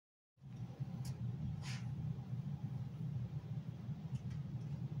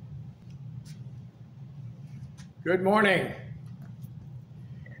Good morning.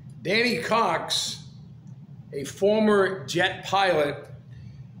 Danny Cox, a former jet pilot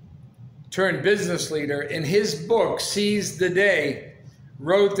turned business leader, in his book, Seize the Day,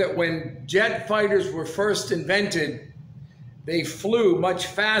 wrote that when jet fighters were first invented, they flew much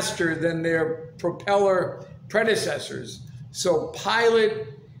faster than their propeller predecessors. So pilot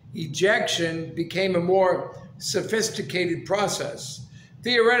ejection became a more sophisticated process.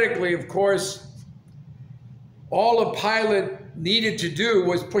 Theoretically, of course, all a pilot needed to do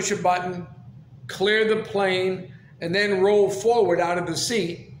was push a button, clear the plane, and then roll forward out of the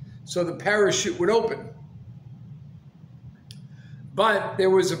seat so the parachute would open. But there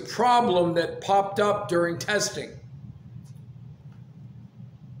was a problem that popped up during testing.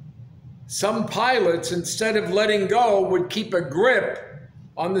 Some pilots, instead of letting go, would keep a grip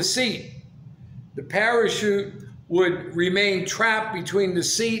on the seat. The parachute would remain trapped between the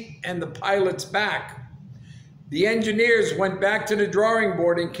seat and the pilot's back. The engineers went back to the drawing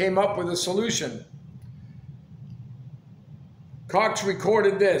board and came up with a solution. Cox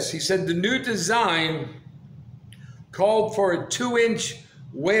recorded this. He said the new design called for a 2-inch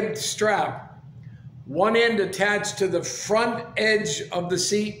webbed strap, one end attached to the front edge of the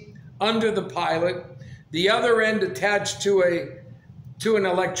seat under the pilot, the other end attached to an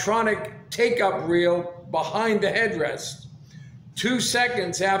electronic take-up reel behind the headrest. 2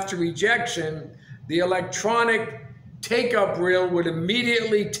 seconds after ejection, the electronic take-up reel would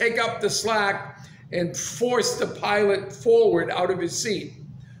immediately take up the slack and force the pilot forward out of his seat,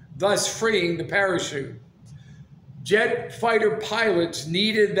 thus freeing the parachute. Jet fighter pilots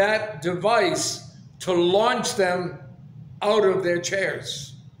needed that device to launch them out of their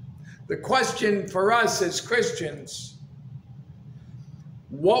chairs. The question for us as Christians,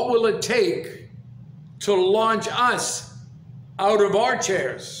 what will it take to launch us out of our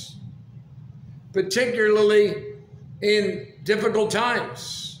chairs? Particularly in difficult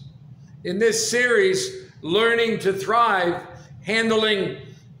times. In this series, Learning to Thrive, Handling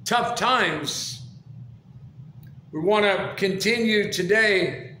Tough Times, we want to continue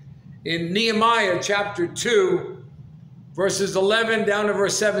today in Nehemiah chapter 2, verses 11 down to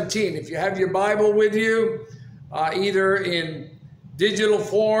verse 17. If you have your Bible with you, either in digital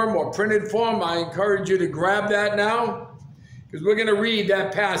form or printed form, I encourage you to grab that now, because we're going to read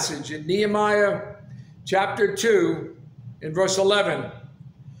that passage in Nehemiah chapter 2 in verse 11.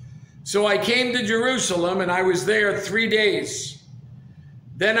 So I came to Jerusalem, and I was there 3 days.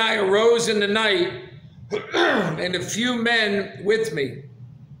 Then I arose in the night, and a few men with me.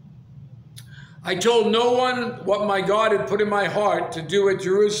 I told no one what my God had put in my heart to do at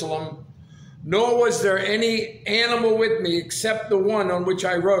Jerusalem, nor was there any animal with me except the one on which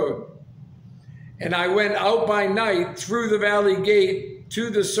I rode. And I went out by night through the valley gate to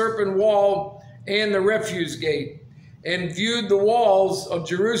the serpent wall and the refuse gate, and viewed the walls of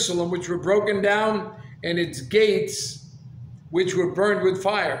Jerusalem, which were broken down, and its gates, which were burned with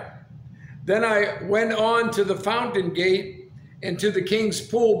fire. Then I went on to the fountain gate and to the king's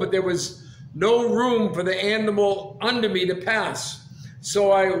pool, but there was no room for the animal under me to pass.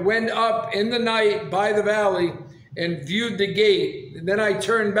 So I went up in the night by the valley and viewed the gate. And then I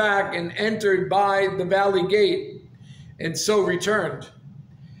turned back and entered by the valley gate, and so returned.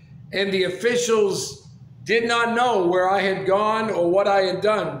 And the officials did not know where I had gone or what I had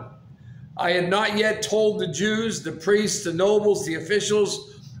done. I had not yet told the Jews, the priests, the nobles, the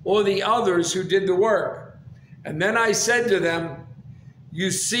officials, or the others who did the work. And then I said to them,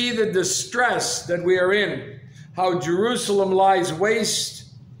 you see the distress that we are in, how Jerusalem lies waste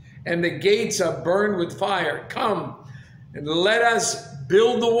and the gates are burned with fire. Come and let us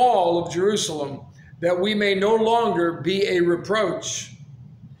build the wall of Jerusalem, that we may no longer be a reproach.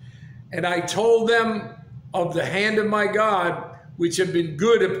 And I told them of the hand of my God, which had been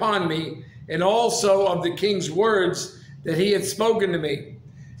good upon me, and also of the king's words that he had spoken to me.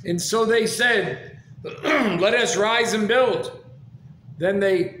 And so they said, let us rise and build. Then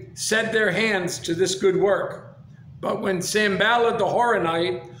they set their hands to this good work. But when Sanballat the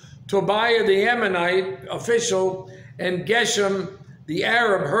Horonite, Tobiah the Ammonite official, and Geshem the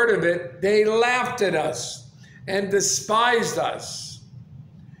Arab heard of it, they laughed at us and despised us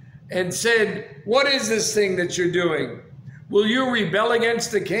and said, what is this thing that you're doing? Will you rebel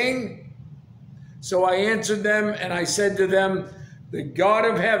against the king? So I answered them, and I said to them, the God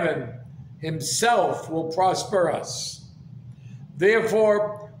of heaven himself will prosper us.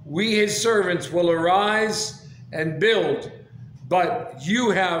 Therefore, we his servants will arise and build, but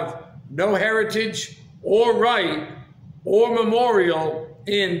you have no heritage or right or memorial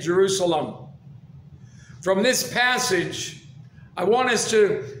in Jerusalem. From this passage, I want us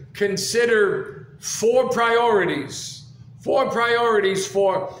to consider 4 priorities. 4 priorities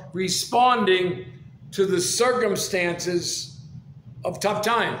for responding to the circumstances of tough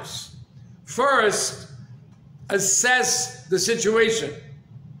times. First, assess the situation.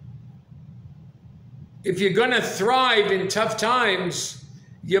 If you're going to thrive in tough times,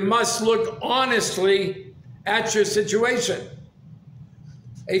 you must look honestly at your situation.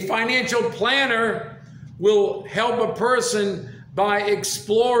 A financial planner will help a person by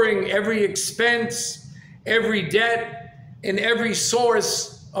exploring every expense, every debt, and every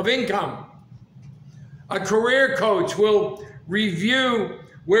source of income. A career coach will review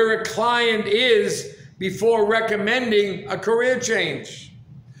where a client is before recommending a career change.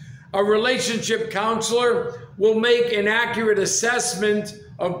 A relationship counselor will make an accurate assessment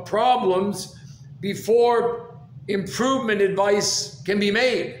of problems before improvement advice can be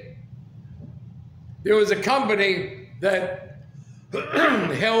made. There was a company that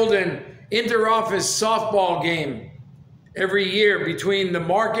held an inter-office softball game every year between the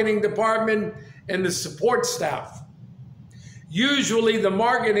marketing department and the support staff. Usually the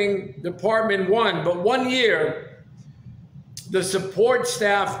marketing department won, but one year the support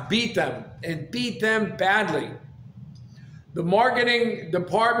staff beat them and beat them badly. The marketing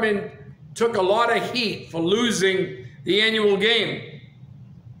department took a lot of heat for losing the annual game.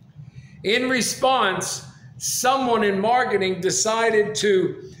 In response, someone in marketing decided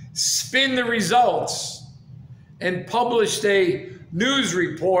to spin the results and published a news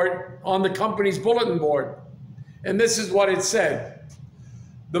report on the company's bulletin board. And this is what it said.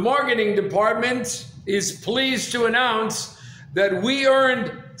 The marketing department is pleased to announce that we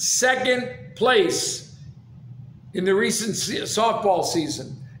earned 2nd place in the recent softball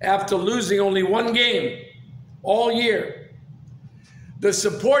season after losing only 1 game all year. The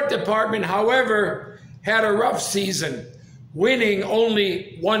support department, however, had a rough season, winning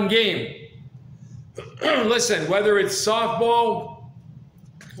only 1 game. Listen, whether it's softball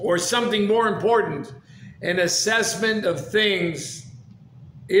or something more important, an assessment of things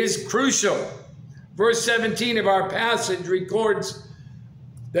is crucial. Verse 17 of our passage records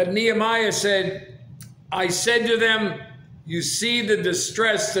that Nehemiah said, I said to them, you see the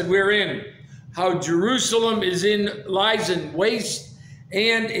distress that we're in, how Jerusalem lies in waste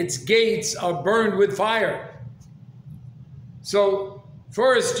and its gates are burned with fire. So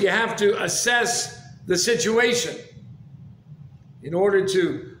first you have to assess the situation in order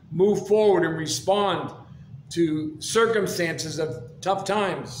to move forward and respond to circumstances of tough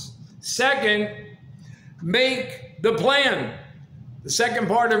times. Second, make the plan. The second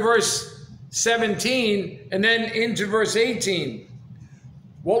part of verse 17 and then into verse 18.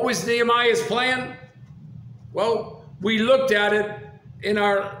 What was Nehemiah's plan? Well, we looked at it in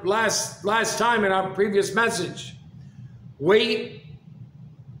our last time in our previous message. Wait,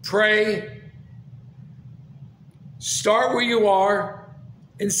 pray, start where you are,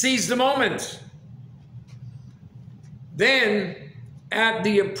 and seize the moment. Then, at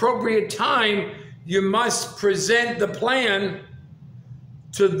the appropriate time, you must present the plan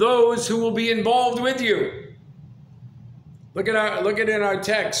to those who will be involved with you. Look at in our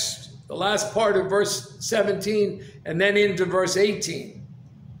text, the last part of verse 17 and then into verse 18.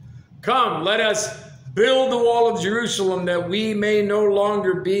 Come, let us build the wall of Jerusalem that we may no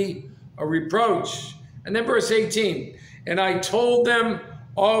longer be a reproach. And then verse 18, and I told them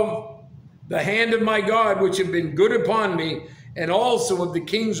of the hand of my God, which had been good upon me, and also of the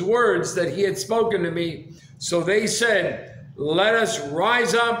king's words that he had spoken to me. So they said, let us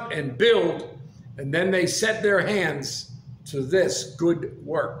rise up and build. And then they set their hands to this good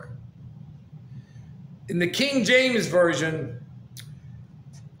work. In the King James Version,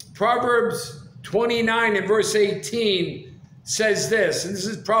 Proverbs 29 and verse 18 says this, and this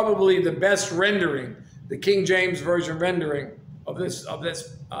is probably the best rendering, the King James Version rendering of this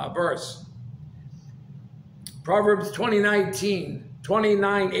verse. Proverbs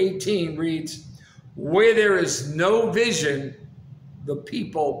 29:18 reads, where there is no vision, the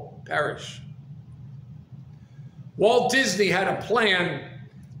people perish. Walt Disney had a plan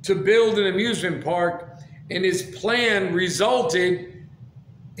to build an amusement park, and his plan resulted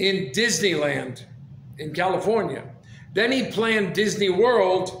in Disneyland in California. Then he planned Disney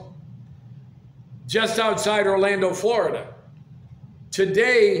World just outside Orlando, Florida.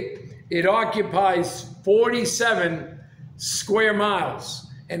 Today, it occupies 47 square miles,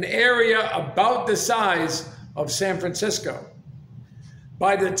 an area about the size of San Francisco.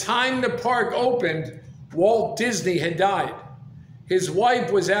 By the time the park opened, Walt Disney had died. His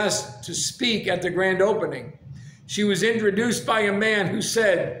wife was asked to speak at the grand opening. She was introduced by a man who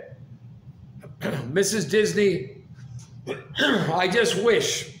said, Mrs. Disney, I just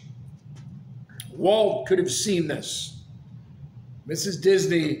wish Walt could have seen this. Mrs.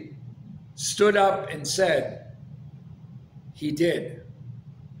 Disney stood up and said, "He did,"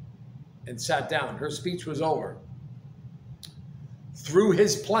 and sat down. Her speech was over. Through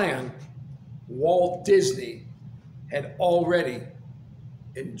his plan, Walt Disney had already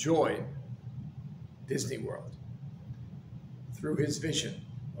enjoyed Disney World through his vision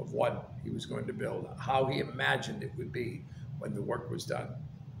of what he was going to build, how he imagined it would be when the work was done.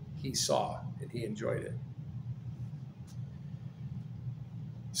 He saw and he enjoyed it.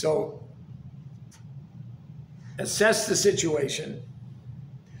 So, assess the situation,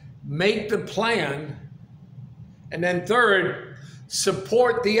 make the plan, and then third,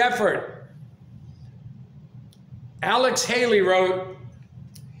 support the effort. Alex Haley wrote,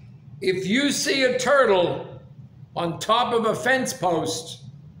 "If you see a turtle on top of a fence post,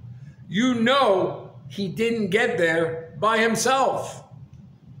 you know he didn't get there by himself."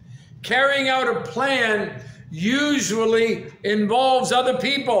 Carrying out a plan usually involves other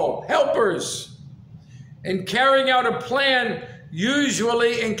people, helpers. And carrying out a plan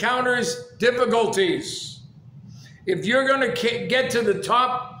usually encounters difficulties. If you're going to get to the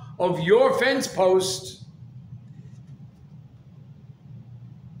top of your fence post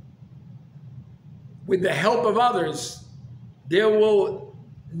with the help of others, there will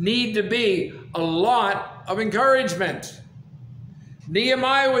need to be a lot of encouragement.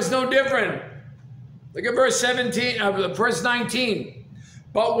 Nehemiah was no different. Look at verse 19.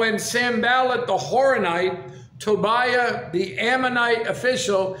 But when Sanballat the Horonite, Tobiah the Ammonite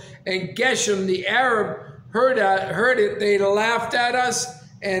official, and Geshem the Arab heard it, they laughed at us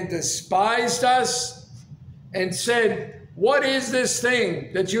and despised us and said, "What is this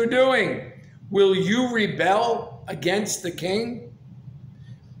thing that you're doing? Will you rebel against the king?"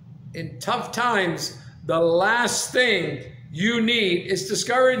 In tough times, the last thing you need is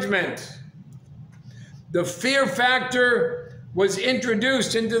discouragement. The fear factor was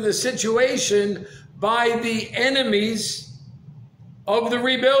introduced into the situation by the enemies of the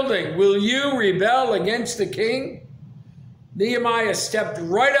rebuilding. Will you rebel against the king? Nehemiah stepped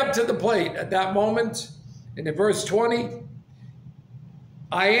right up to the plate at that moment. And in verse 20,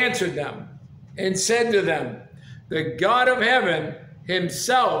 "I answered them and said to them, the God of heaven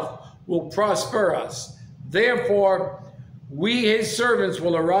himself will prosper us. Therefore, we his servants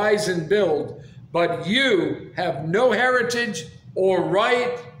will arise and build, but you have no heritage or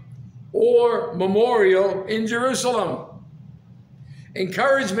right or memorial in Jerusalem."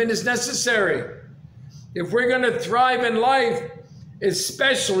 Encouragement is necessary if we're going to thrive in life,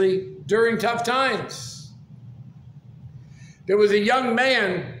 especially during tough times. There was a young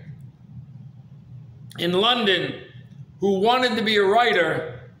man in London who wanted to be a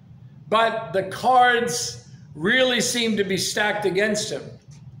writer, but the cards really seemed to be stacked against him.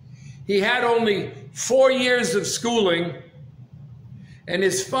 He had only 4 years of schooling, and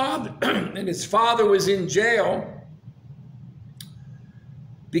his father was in jail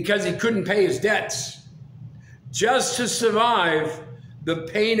because he couldn't pay his debts. Just to survive the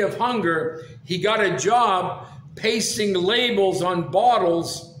pain of hunger, he got a job pasting labels on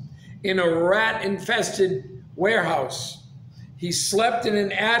bottles in a rat-infested warehouse. He slept in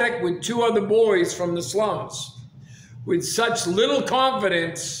an attic with 2 other boys from the slums. With such little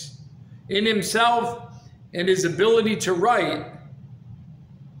confidence in himself and his ability to write,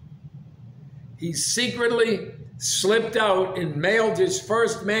 he secretly slipped out and mailed his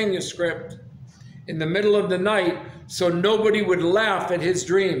first manuscript in the middle of the night so nobody would laugh at his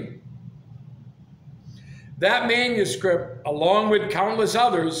dream. That manuscript, along with countless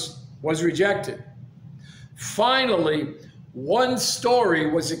others, was rejected. Finally, one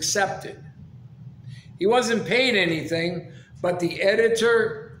story was accepted. He wasn't paid anything, but the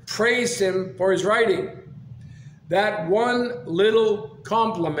editor praised him for his writing. That one little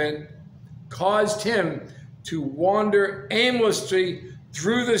compliment caused him to wander aimlessly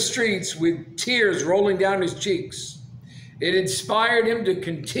through the streets with tears rolling down his cheeks. It inspired him to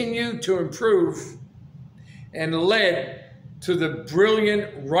continue to improve and led to the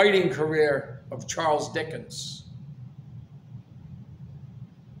brilliant writing career of Charles Dickens.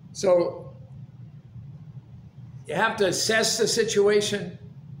 So you have to assess the situation.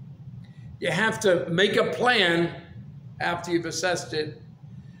 You have to make a plan after you've assessed it.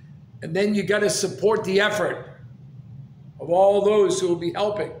 And then you got to support the effort of all those who will be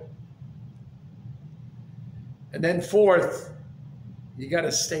helping. And then fourth, you got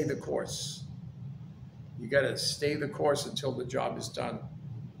to stay the course. You got to stay the course until the job is done.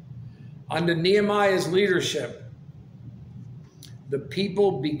 Under Nehemiah's leadership, the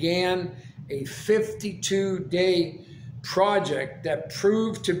people began a 52-day project that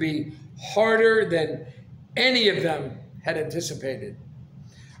proved to be harder than any of them had anticipated.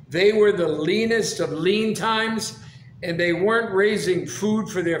 They were the leanest of lean times, and they weren't raising food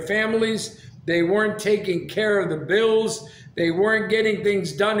for their families. They weren't taking care of the bills. They weren't getting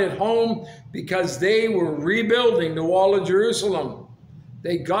things done at home because they were rebuilding the wall of Jerusalem.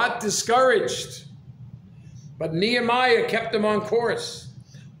 They got discouraged. But Nehemiah kept them on course.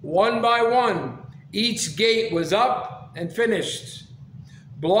 One by one, each gate was up and finished.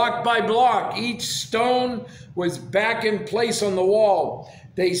 Block by block, each stone was back in place on the wall.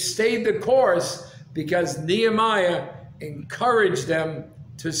 They stayed the course because Nehemiah encouraged them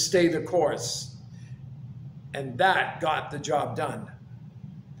to stay the course. And that got the job done.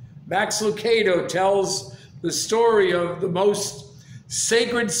 Max Lucado tells the story of the most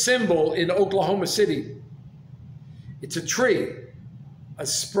sacred symbol in Oklahoma City. It's a tree, a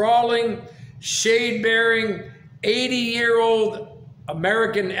sprawling, shade-bearing, 80-year-old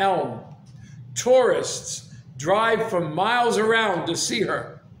American elm. Tourists drive from miles around to see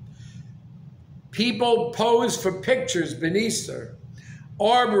her. People pose for pictures beneath her.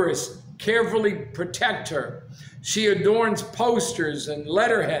 Arborists carefully protect her. She adorns posters and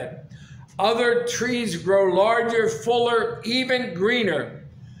letterhead. Other trees grow larger, fuller, even greener,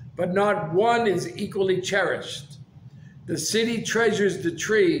 but not one is equally cherished. The city treasures the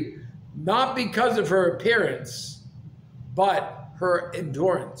tree not because of her appearance, but her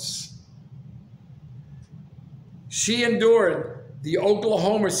endurance. She endured the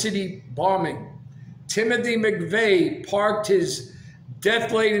Oklahoma City bombing. Timothy McVeigh parked his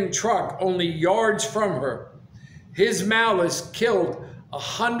death-laden truck only yards from her. His malice killed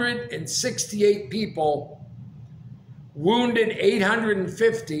 168 people, wounded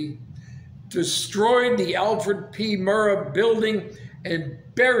 850, destroyed the Alfred P. Murrah building, and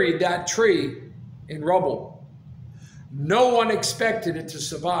buried that tree in rubble. No one expected it to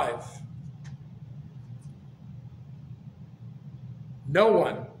survive. No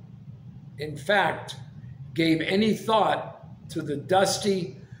one, in fact, gave any thought to the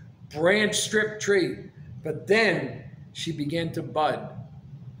dusty, branch-stripped tree. But then she began to bud.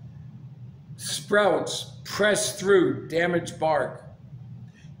 Sprouts pressed through damaged bark.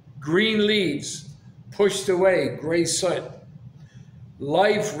 Green leaves pushed away gray soot.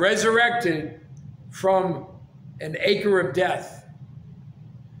 Life resurrected from an acre of death.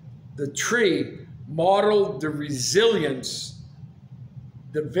 The tree modeled the resilience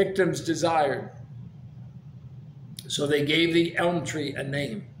the victims desired. So they gave the elm tree a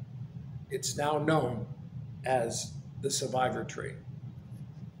name. It's now known as the survivor tree.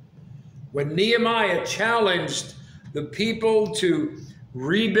 When Nehemiah challenged the people to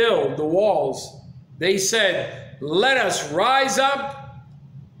rebuild the walls, they said, "Let us rise up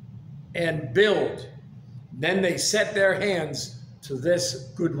and build." Then they set their hands to this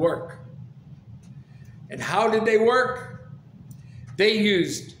good work. And how did they work? They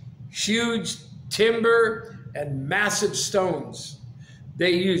used huge timber and massive stones.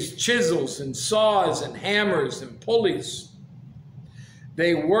 They used chisels and saws and hammers and pulleys.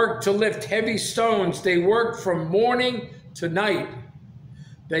 They worked to lift heavy stones. They worked from morning to night.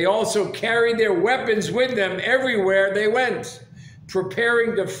 They also carried their weapons with them everywhere they went,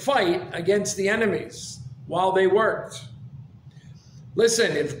 preparing to fight against the enemies while they worked.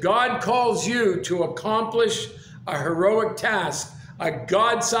 Listen, if God calls you to accomplish a heroic task, a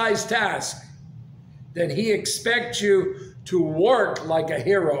God-sized task, then he expects you to work like a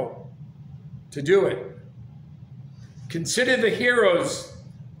hero to do it. Consider the heroes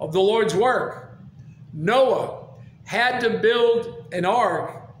of the Lord's work. Noah had to build an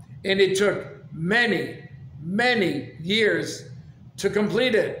ark, and it took many, many years to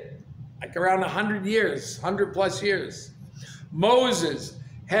complete it, like around 100 years, 100 plus years. Moses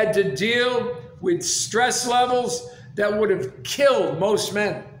had to deal with stress levels that would have killed most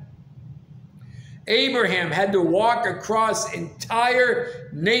men. Abraham had to walk across entire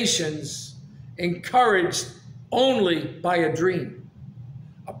nations, encouraged only by a dream,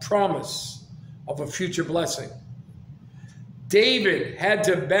 a promise of a future blessing. David had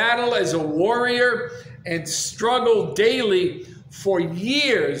to battle as a warrior and struggle daily for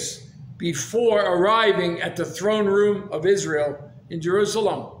years before arriving at the throne room of Israel in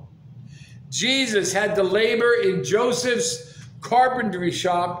Jerusalem. Jesus had to labor in Joseph's carpentry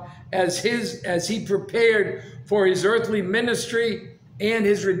shop as he prepared for his earthly ministry and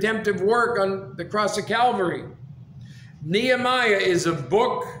his redemptive work on the cross of Calvary. Nehemiah is a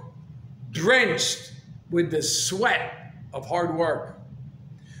book drenched with the sweat of hard work.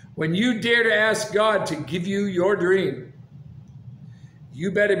 When you dare to ask God to give you your dream,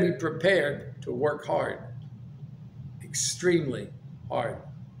 you better be prepared to work hard, extremely hard.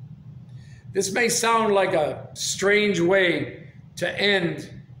 This may sound like a strange way to end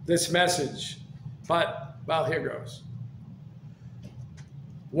this message, but, well, here goes.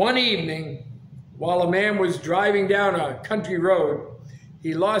 One evening, while a man was driving down a country road,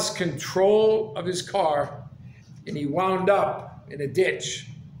 he lost control of his car and he wound up in a ditch.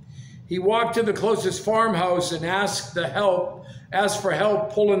 He walked to the closest farmhouse and asked for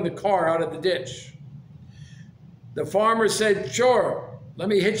help pulling the car out of the ditch. The farmer said, "Sure, let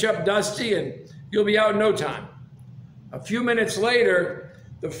me hitch up Dusty and you'll be out in no time." A few minutes later,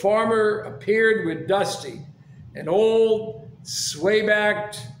 the farmer appeared with Dusty, an old,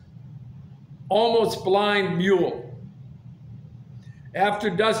 sway-backed, almost blind mule. After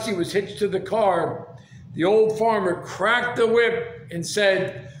Dusty was hitched to the car, the old farmer cracked the whip and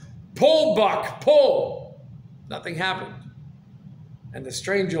said, "Pull, Buck, pull." Nothing happened. And the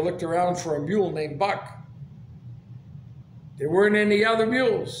stranger looked around for a mule named Buck. There weren't any other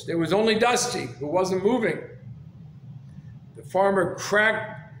mules. There was only Dusty, who wasn't moving. The farmer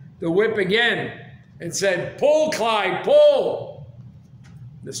cracked the whip again and said, "Pull, Clyde, pull."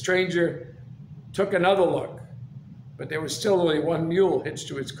 The stranger took another look, but there was still only one mule hitched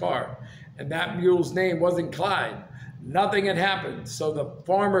to his car, and that mule's name wasn't Clyde. Nothing had happened, so the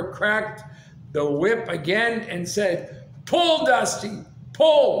farmer cracked the whip again and said, "Pull, Dusty,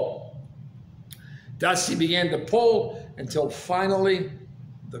 pull." Dusty began to pull until finally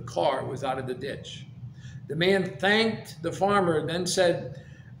the car was out of the ditch. The man thanked the farmer and then said,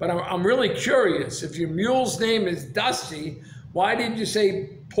 "But I'm really curious. If your mule's name is Dusty, why did you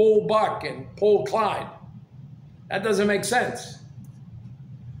say pull Buck and pull Clyde? That doesn't make sense."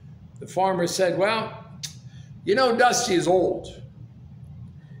 The farmer said, "Well, you know, Dusty is old,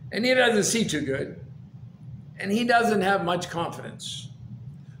 and he doesn't see too good, and he doesn't have much confidence.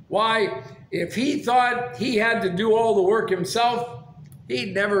 Why, if he thought he had to do all the work himself,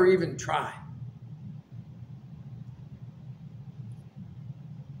 he'd never even try."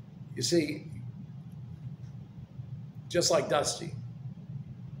 You see, just like Dusty,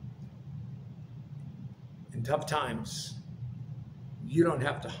 in tough times, you don't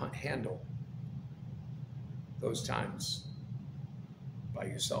have to handle those times by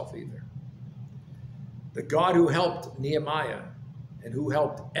yourself either. The God who helped Nehemiah and who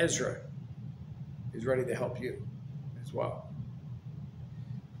helped Ezra is ready to help you as well.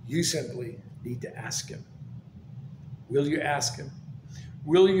 You simply need to ask him. Will you ask him?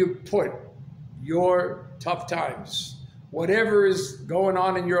 Will you put your tough times, whatever is going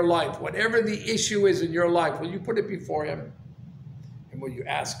on in your life, whatever the issue is in your life, will you put it before him? And will you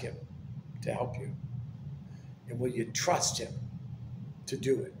ask him to help you? And will you trust him to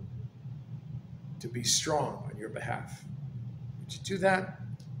do it, to be strong on your behalf? Would you do that?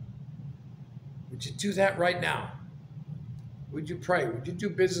 Would you do that right now? Would you pray? Would you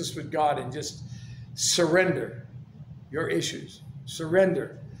do business with God and just surrender your issues?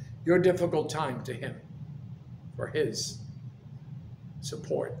 Surrender your difficult time to him for his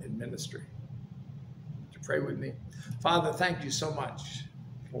support in ministry. Would you pray with me? Father, thank you so much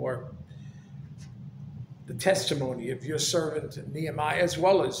for the testimony of your servant Nehemiah, as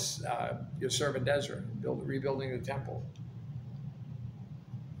well as your servant Ezra, rebuilding the temple.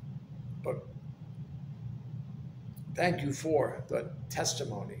 But thank you for the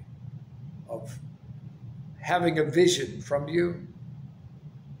testimony of having a vision from you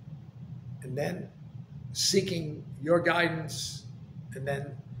and then seeking your guidance and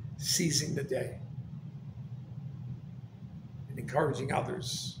then seizing the day and encouraging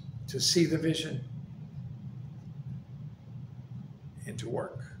others to see the vision and to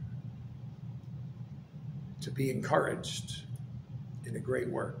work, to be encouraged in a great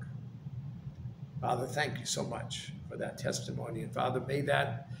work. Father, thank you so much for that testimony. And Father, may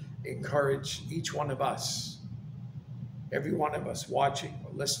that encourage each one of us, every one of us watching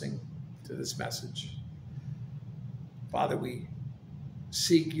or listening to this message. Father, we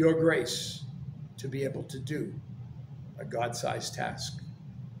seek your grace to be able to do a God-sized task,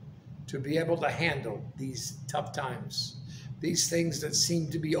 to be able to handle these tough times, these things that seem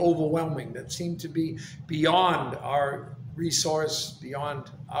to be overwhelming, that seem to be beyond our resource,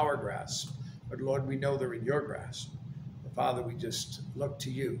 beyond our grasp. But Lord, we know they're in your grasp. But Father, we just look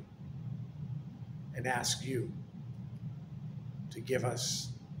to you and ask you to give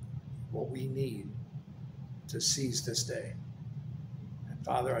us what we need to seize this day. And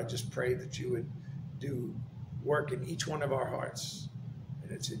Father, I just pray that you would do work in each one of our hearts.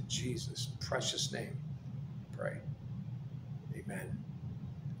 And it's in Jesus' precious name I pray. Amen.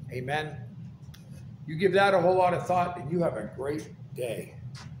 Amen. You give that a whole lot of thought, and you have a great day.